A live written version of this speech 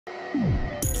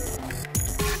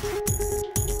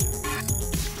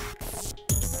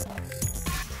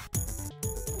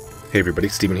Hey everybody,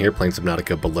 Steven here playing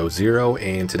Subnautica Below Zero,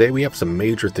 and today we have some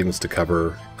major things to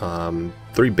cover.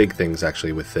 Three big things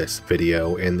actually with this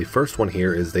video, and the first one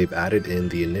here is they've added in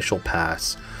the initial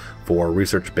pass for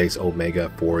Research Base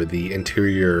Omega for the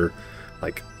interior,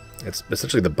 like it's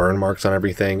essentially the burn marks on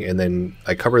everything, and then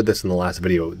I covered this in the last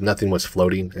video, nothing was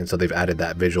floating, and so they've added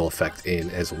that visual effect in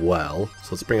as well. So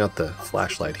let's bring out the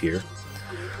flashlight here.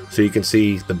 So you can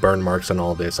see the burn marks on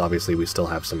all this. Obviously we still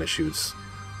have some issues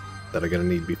that are going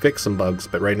to need to be fixed, some bugs,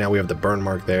 but right now we have the burn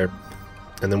mark there,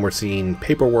 and then we're seeing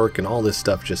paperwork and all this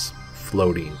stuff just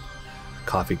floating.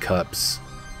 Coffee cups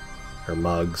or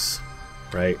mugs,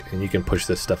 right? And you can push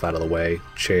this stuff out of the way.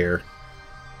 Chair.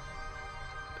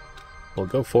 We'll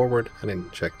go forward. I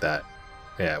didn't check that.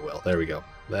 Yeah, well, there we go.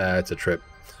 That's a trip.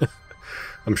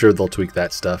 I'm sure they'll tweak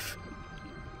that stuff.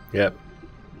 Yep.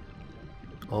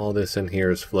 All this in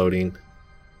here is floating.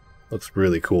 Looks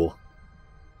really cool.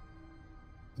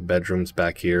 Bedrooms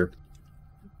back here.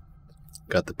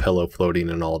 Got the pillow floating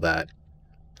and all that.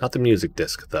 Not the music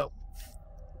disc though.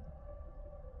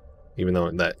 Even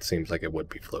though that seems like it would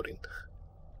be floating.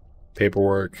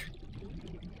 Paperwork.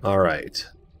 Alright.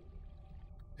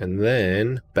 And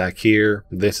then back here,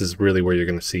 this is really where you're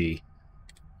going to see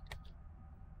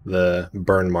the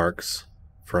burn marks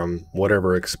from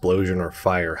whatever explosion or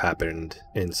fire happened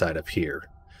inside of here.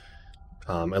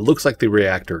 It looks like the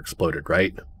reactor exploded,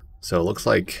 right? So it looks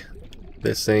like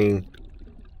this thing,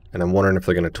 and I'm wondering if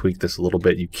they're going to tweak this a little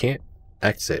bit. You can't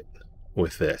exit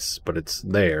with this, but it's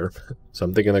there. So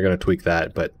I'm thinking they're going to tweak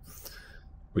that, but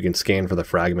we can scan for the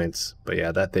fragments. But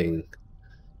yeah, that thing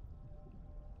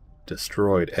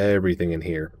destroyed everything in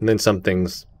here. And then some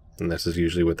things, and this is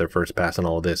usually with their first pass on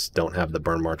all of this, don't have the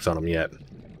burn marks on them yet.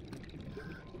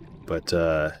 But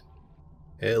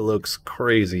it looks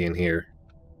crazy in here.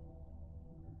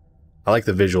 I like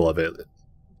the visual of it.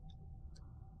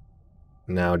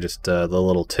 Now just the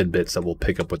little tidbits that we'll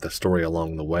pick up with the story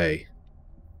along the way.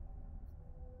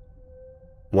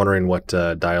 Wondering what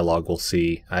dialogue we'll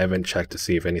see. I haven't checked to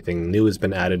see if anything new has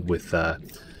been added with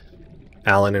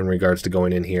Alan in regards to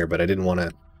going in here, but I didn't want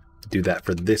to do that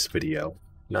for this video.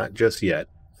 Not just yet.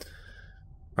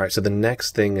 Alright, so the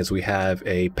next thing is we have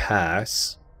a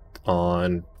pass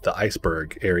on the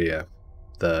iceberg area,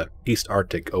 the East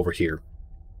Arctic over here.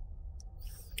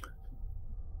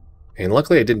 And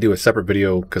luckily I didn't do a separate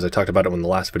video because I talked about it in the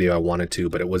last video I wanted to,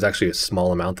 but it was actually a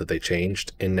small amount that they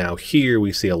changed. And now here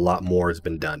we see a lot more has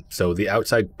been done. So the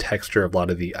outside texture of a lot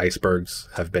of the icebergs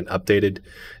have been updated.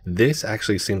 This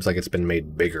actually seems like it's been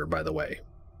made bigger, by the way.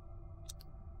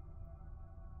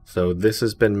 So this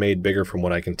has been made bigger from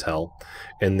what I can tell.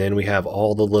 And then we have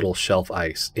all the little shelf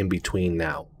ice in between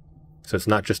now. So it's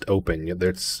not just open,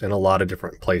 it's in a lot of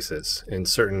different places. And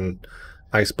certain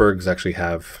icebergs actually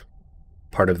have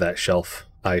part of that shelf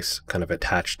ice kind of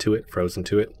attached to it, frozen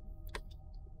to it.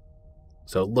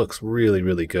 So it looks really,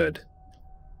 really good.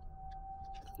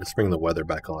 Let's bring the weather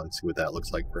back on, see what that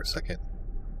looks like for a second.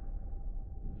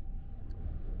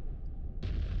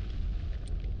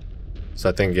 So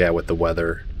I think, yeah, with the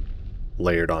weather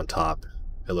layered on top,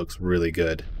 it looks really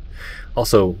good.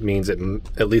 Also means it,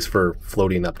 at least for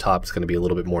floating up top, it's going to be a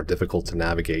little bit more difficult to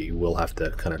navigate. You will have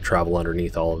to kind of travel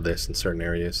underneath all of this in certain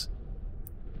areas.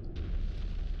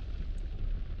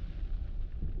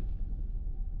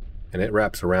 And it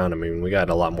wraps around. I mean, we got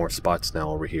a lot more spots now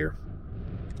over here.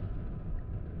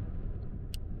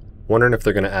 Wondering if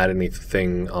they're going to add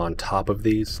anything on top of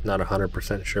these. Not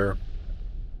 100% sure.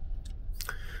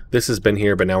 This has been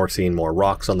here, but now we're seeing more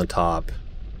rocks on the top.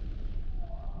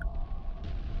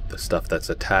 The stuff that's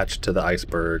attached to the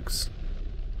icebergs.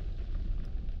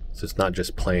 So it's not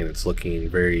just plain, it's looking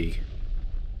very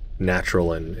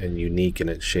natural and unique in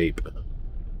its shape.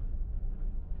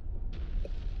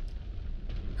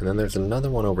 And then there's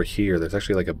another one over here. There's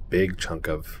actually like a big chunk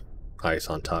of ice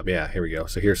on top. Yeah, here we go.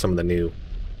 So here's some of the new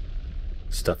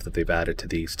stuff that they've added to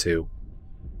these too.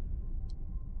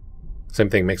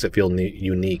 Same thing, makes it feel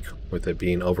unique with it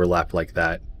being overlapped like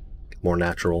that. More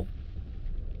natural.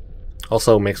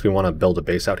 Also makes me want to build a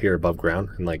base out here above ground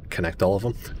and like connect all of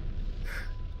them.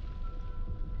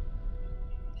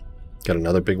 Got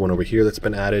another big one over here that's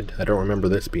been added. I don't remember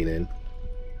this being in.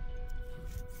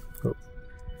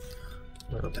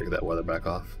 I'll take that weather back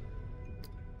off.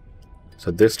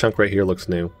 So this chunk right here looks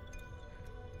new.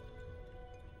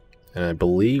 And I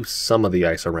believe some of the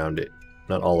ice around it.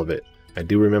 Not all of it. I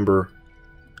do remember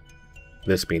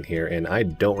this being here. And I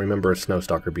don't remember a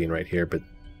snowstalker being right here. But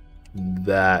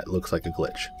that looks like a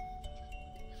glitch.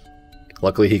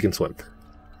 Luckily he can swim.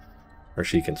 Or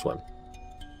she can swim.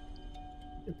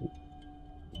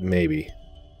 Maybe.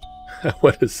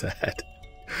 What is that?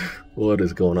 What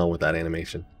is going on with that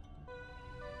animation?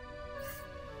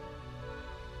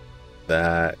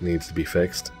 That needs to be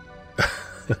fixed.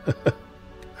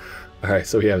 Alright,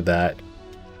 so we have that.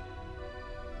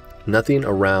 Nothing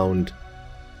around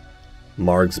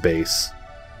Marg's base,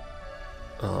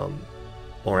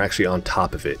 or actually on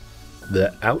top of it.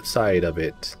 The outside of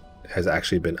it has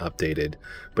actually been updated,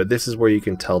 but this is where you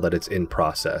can tell that it's in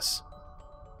process.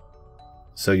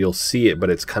 So you'll see it, but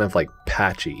it's kind of like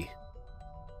patchy.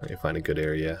 Let me find a good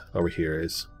area. Over here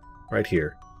is right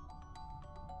here,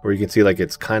 where you can see like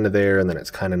it's kind of there and then it's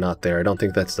kind of not there. I don't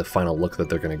think that's the final look that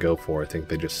they're going to go for. I think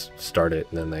they just start it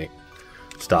and then they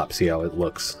stop, see how it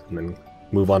looks, and then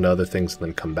move on to other things and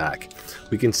then come back.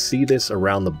 We can see this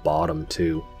around the bottom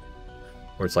too,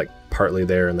 where it's like partly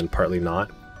there and then partly not.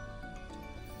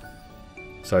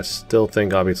 So I still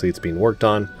think obviously it's being worked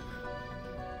on.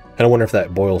 And I wonder if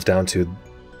that boils down to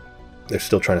they're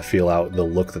still trying to feel out the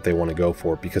look that they want to go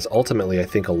for, because ultimately I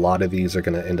think a lot of these are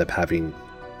going to end up having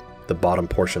the bottom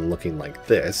portion looking like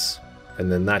this,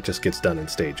 and then that just gets done in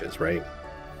stages, right?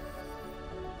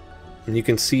 And you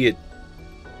can see it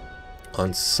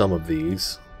on some of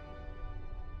these.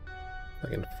 I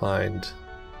can find,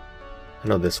 I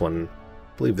know this one,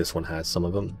 I believe this one has some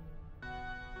of them.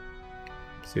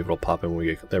 See if it'll pop in when we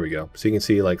get, there we go. So you can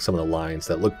see like some of the lines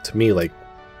that look to me like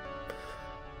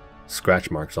scratch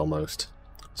marks almost.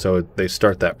 So they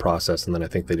start that process and then I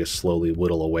think they just slowly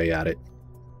whittle away at it.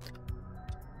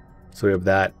 So we have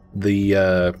that.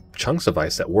 The chunks of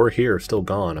ice that were here are still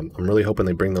gone. I'm really hoping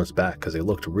they bring those back because they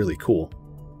looked really cool.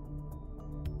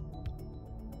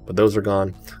 But those are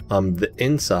gone. The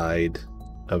inside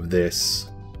of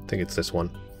this, I think it's this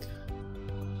one,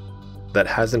 that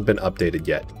hasn't been updated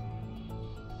yet.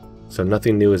 So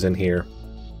nothing new is in here.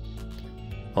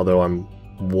 Although I'm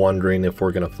wondering if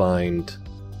we're going to find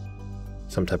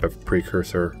some type of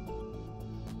precursor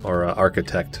or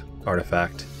architect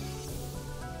artifact.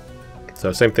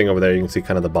 So same thing over there, you can see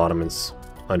kind of the bottom is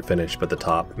unfinished, but the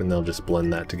top, and they'll just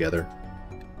blend that together.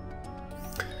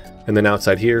 And then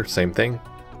outside here, same thing.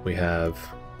 We have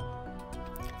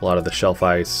a lot of the shelf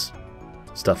ice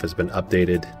stuff has been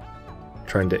updated,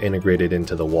 trying to integrate it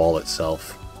into the wall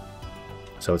itself.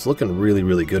 So it's looking really,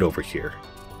 really good over here.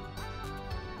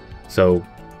 So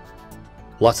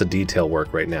lots of detail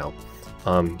work right now.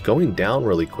 Going down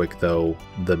really quick though,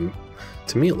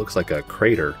 to me it looks like a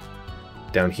crater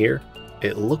down here.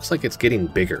 It looks like it's getting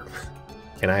bigger,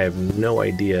 and I have no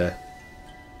idea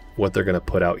what they're going to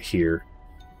put out here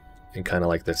in kind of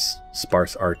like this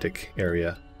sparse Arctic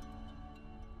area.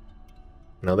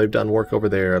 Now they've done work over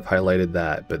there, I've highlighted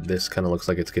that, but this kind of looks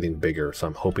like it's getting bigger, so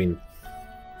I'm hoping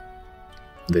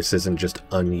this isn't just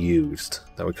unused.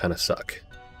 That would kind of suck.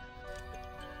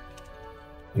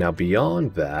 Now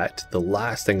beyond that, the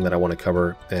last thing that I want to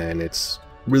cover, and it's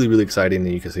really, really exciting,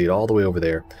 and you can see it all the way over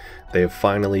there, they have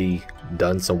finally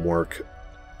done some work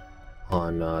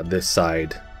on this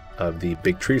side of the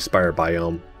big tree spire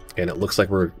biome, and it looks like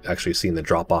we're actually seeing the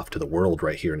drop off to the world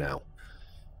right here now.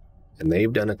 And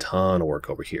they've done a ton of work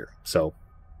over here. So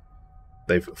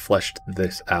they've fleshed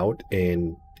this out,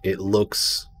 and it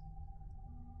looks,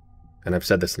 and I've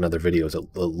said this in other videos,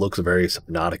 it looks very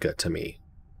Subnautica to me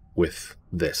with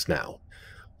this now.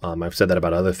 I've said that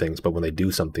about other things, but when they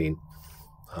do something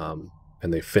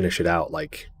and they finish it out,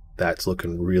 like, that's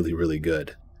looking really, really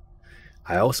good.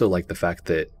 I also like the fact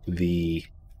that the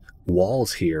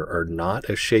walls here are not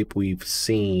a shape we've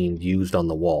seen used on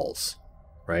the walls,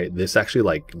 right? This actually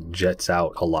like jets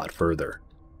out a lot further.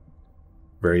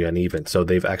 Very uneven. So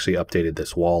they've actually updated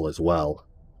this wall as well.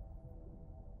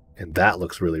 And that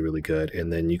looks really, really good.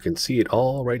 And then you can see it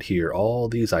all right here, all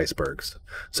these icebergs.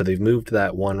 So they've moved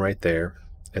that one right there.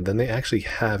 And then they actually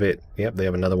have it, yep, they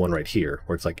have another one right here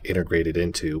where it's like integrated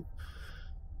into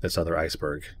this other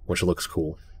iceberg, which looks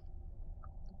cool.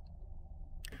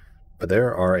 But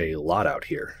there are a lot out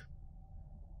here.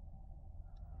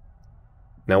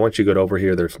 Now once you get over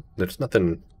here, there's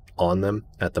nothing on them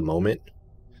at the moment.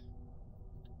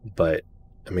 But,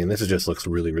 I mean, this just looks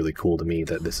really, really cool to me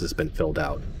that this has been filled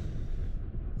out.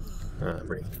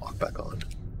 Bring the clock back on.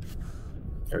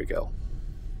 There we go.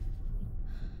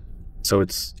 So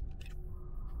it's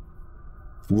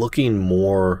looking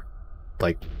more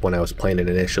like when I was playing it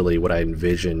initially, what I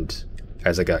envisioned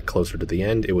as I got closer to the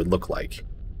end it would look like,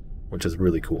 which is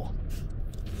really cool.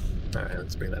 Alright,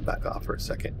 let's bring that back off for a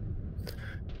second.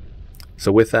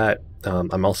 So with that,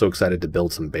 I'm also excited to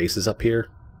build some bases up here.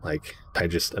 Like, I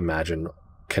just imagine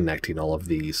connecting all of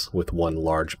these with one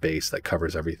large base that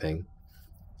covers everything.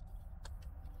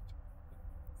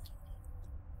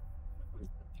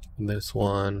 This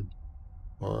one,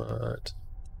 what?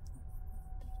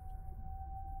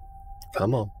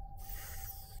 Come on.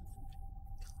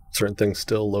 Certain things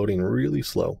still loading really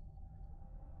slow.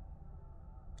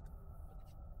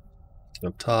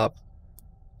 Up top.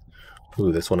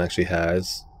 Ooh, this one actually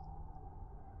has...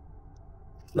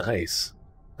 Nice.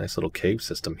 Nice little cave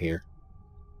system here.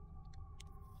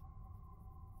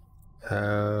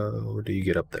 How do you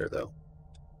get up there, though?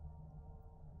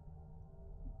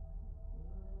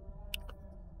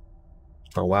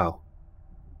 Oh, wow.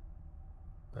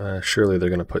 Surely they're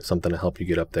going to put something to help you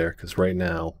get up there, because right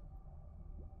now,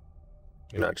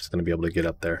 you're not just going to be able to get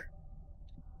up there.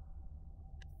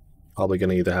 Probably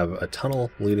going to either have a tunnel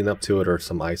leading up to it or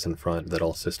some ice in front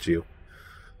that'll assist you.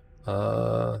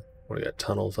 What do we got?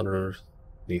 Tunnels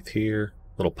underneath here.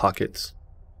 Little pockets.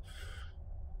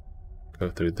 Go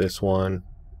through this one.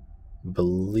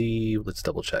 Let's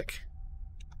double check.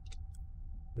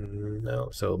 No,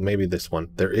 so maybe this one.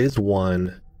 There is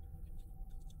one.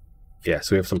 Yeah,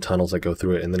 so we have some tunnels that go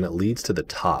through it, and then it leads to the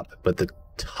top. But the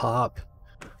top,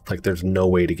 like, there's no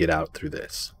way to get out through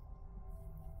this.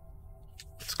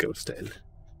 Let's ghost in.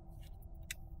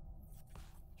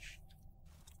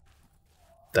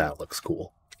 That looks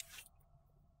cool.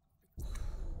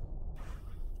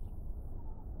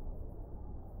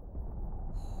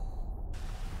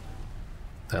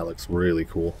 That looks really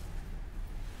cool.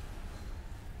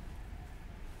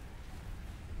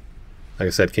 Like I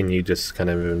said, can you just kind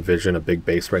of envision a big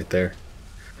base right there?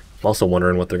 I'm also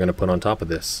wondering what they're going to put on top of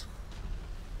this.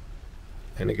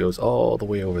 And it goes all the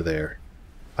way over there.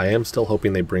 I am still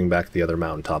hoping they bring back the other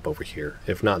mountaintop over here.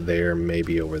 If not there,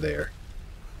 maybe over there.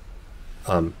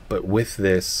 But with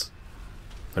this,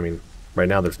 I mean, right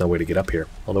now there's no way to get up here.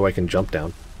 Although I can jump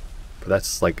down. But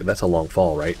that's a long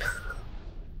fall, right?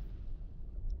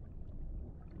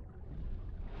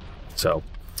 So,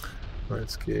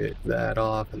 let's get that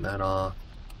off and that off.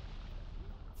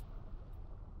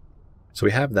 So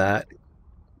we have that.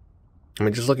 I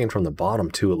mean, just looking from the bottom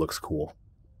too, it looks cool.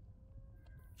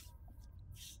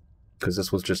 Because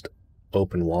this was just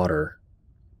open water.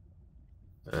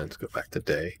 And let's go back to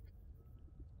day.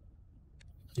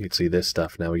 You can see this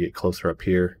stuff. Now we get closer up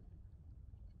here.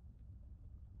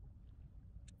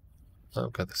 Oh,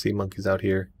 got the sea monkeys out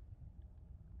here.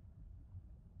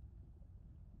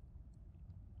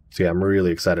 So yeah, I'm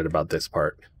really excited about this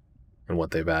part and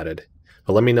what they've added.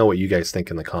 But let me know what you guys think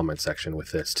in the comment section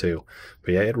with this too.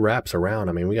 But yeah, it wraps around.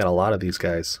 I mean, we got a lot of these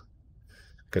guys.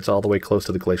 Gets all the way close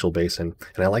to the glacial basin.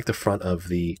 And I like the front of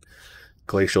the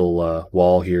glacial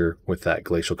wall here with that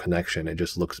glacial connection. It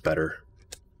just looks better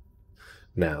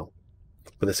now.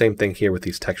 But the same thing here with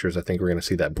these textures. I think we're going to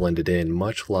see that blended in,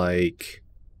 much like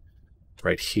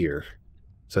right here.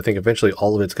 So I think eventually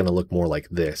all of it's going to look more like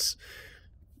this.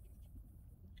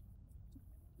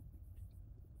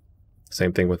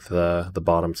 Same thing with the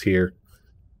bottoms here.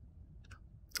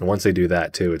 And once they do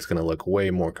that too, it's going to look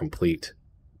way more complete.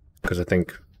 Because I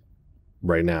think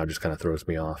right now it just kind of throws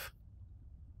me off.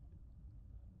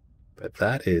 But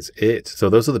that is it. So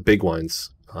those are the big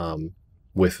ones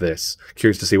with this.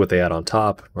 Curious to see what they add on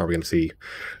top. Are we going to see...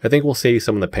 I think we'll see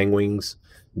some of the penguins.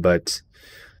 But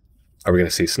are we going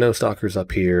to see snow stalkers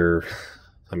up here?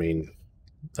 I mean,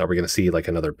 are we going to see like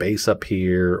another base up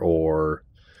here? Or...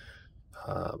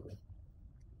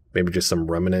 maybe just some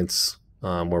remnants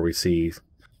where we see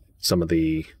some of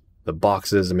the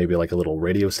boxes and maybe like a little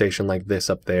radio station like this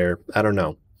up there. I don't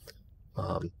know.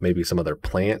 Maybe some other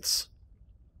plants.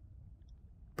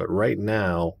 But right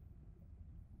now,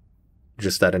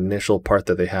 just that initial part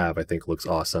that they have, I think looks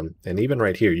awesome. And even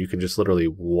right here, you can just literally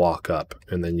walk up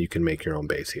and then you can make your own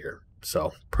base here.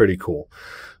 So pretty cool.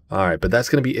 Alright, but that's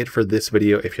going to be it for this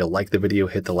video. If you like the video,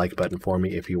 hit the like button for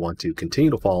me. If you want to continue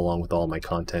to follow along with all my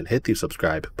content, hit the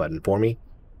subscribe button for me.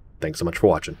 Thanks so much for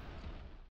watching.